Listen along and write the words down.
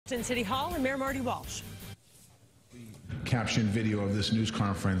In City Hall and Mayor Marty Walsh. Caption video of this news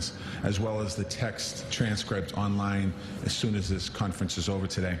conference as well as the text transcript online as soon as this conference is over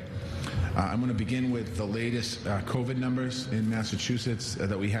today. I'm going to begin with the latest COVID numbers in Massachusetts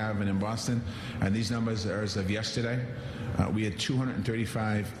that we have and in Boston. And these numbers are as of yesterday. We had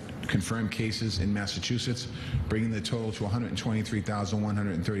 235 confirmed cases in Massachusetts, bringing the total to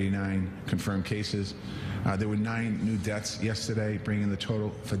 123,139 confirmed cases. There were 9 new deaths yesterday, bringing the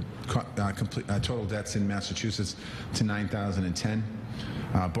total for total deaths in Massachusetts to 9,010.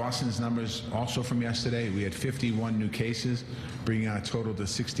 Boston's numbers also from yesterday, we had 51 new cases, bringing our total to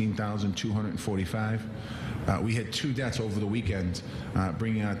 16,245. We had 2 deaths over the weekend,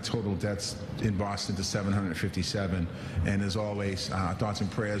 bringing our total deaths in Boston to 757. And as always, thoughts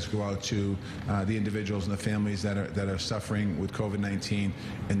and prayers go out to the individuals and the families that are suffering with COVID-19,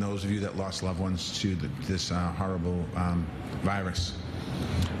 and those of you that lost loved ones to this horrible virus.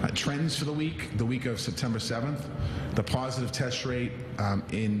 Trends for the week of September 7th. The positive test rate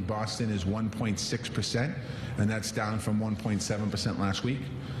in Boston is 1.6%, and that's down from 1.7% last week.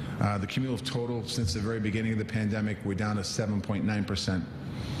 The cumulative total since the very beginning of the pandemic, we're down to 7.9%.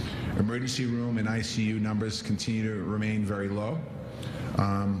 Emergency room and ICU numbers continue to remain very low.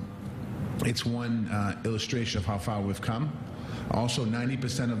 It's one illustration of how far we've come. Also,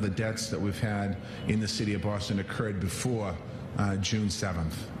 90% of the deaths that we've had in the city of Boston occurred before June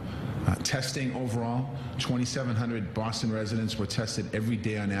 7th. Testing overall, 2,700 Boston residents were tested every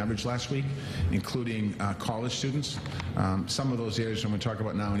day on average last week, including college students. Some of those areas I'm going to talk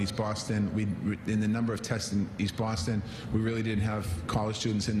about now in East Boston, in the number of tests in East Boston, we really didn't have college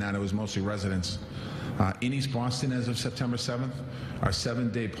students in that. It was mostly residents. In East Boston as of September 7th, our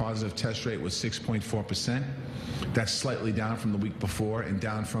 7-day positive test rate was 6.4%. That's slightly down from the week before and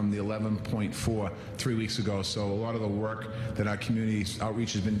down from the 11.4 3 weeks ago. So a lot of the work that our community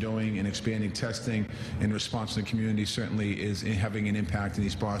outreach has been doing in expanding testing in response to the community certainly is having an impact in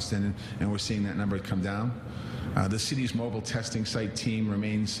East Boston, and we're seeing that number come down. The city's mobile testing site team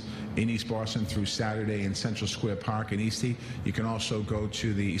remains in East Boston through Saturday in Central Square Park in Eastie. You can also go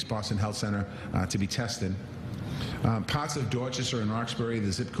to the East Boston Health Center to be tested. Parts of Dorchester and Roxbury,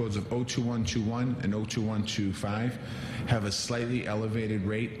 the zip codes of 02121 and 02125, have a slightly elevated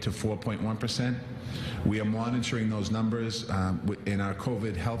rate to 4.1%. We are monitoring those numbers, and our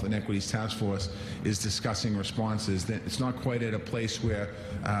COVID Health and Equities Task Force is discussing responses. It's not quite at a place where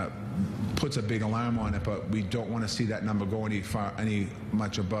puts a big alarm on it, but we don't want to see that number go any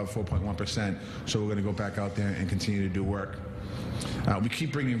much above 4.1%. So we're going to go back out there and continue to do work. We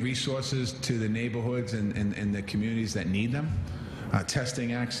keep bringing resources to the neighborhoods and the communities that need them.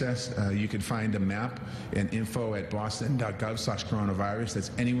 Testing access, you can find a map and info at boston.gov/coronavirus.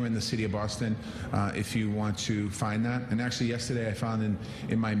 That's anywhere in the city of Boston if you want to find that. And actually yesterday I found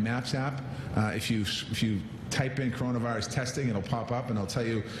in my Maps app, if you type in coronavirus testing, it'll pop up and it'll tell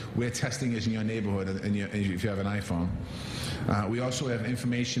you where testing is in your neighborhood and if you have an iPhone. We also have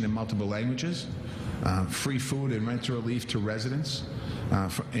information in multiple languages. Free food and rent relief to residents,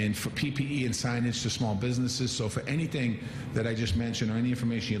 and for PPE and signage to small businesses. So for anything that I just mentioned or any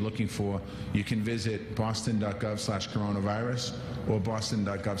information you're looking for, you can visit boston.gov/coronavirus or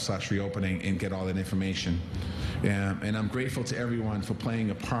boston.gov/reopening and get all that information. And I'm grateful to everyone for playing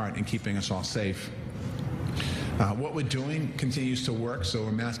a part in keeping us all safe. What we're doing continues to work, so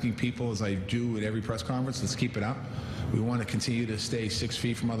I'm asking people, as I do at every press conference, let's keep it up. We want to continue to stay 6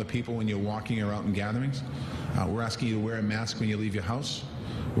 feet from other people when you're walking or out in gatherings. We're asking you to wear a mask when you leave your house.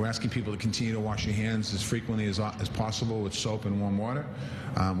 We're asking people to continue to wash your hands as frequently as possible with soap and warm water.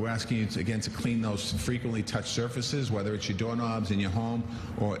 We're asking you, again, to clean those frequently touched surfaces, whether it's your doorknobs in your home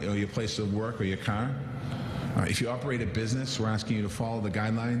or your place of work or your car. If you operate a business, we're asking you to follow the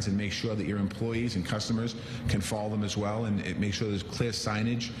guidelines and make sure that your employees and customers can follow them as well, and make sure there's clear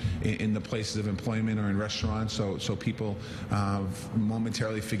signage in the places of employment or in restaurants so people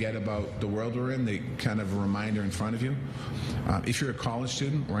momentarily forget about the world we're in. They kind of a reminder in front of you. If you're a college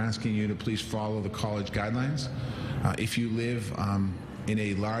student, we're asking you to please follow the college guidelines. If you live in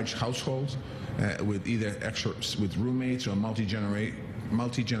a large household with either with roommates or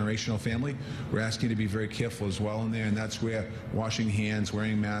multi-generational family, we're asking you to be very careful as well in there, and that's where washing hands,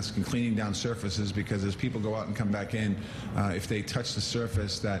 wearing masks, and cleaning down surfaces, because as people go out and come back in, if they touch the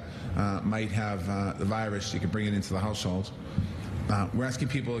surface that might have the virus, you can bring it into the household. We're asking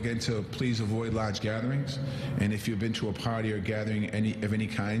people again to please avoid large gatherings, and if you've been to a party or gathering of any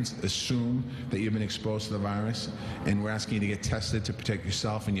kind, assume that you've been exposed to the virus, and we're asking you to get tested to protect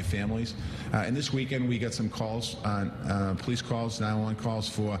yourself and your families. And this weekend we got some calls, police calls, 911 calls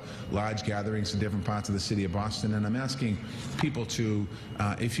for large gatherings in different parts of the city of Boston, and I'm asking people to,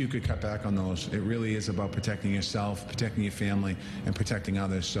 if you could cut back on those. It really is about protecting yourself, protecting your family, and protecting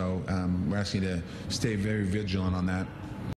others, so we're asking you to stay very vigilant on that.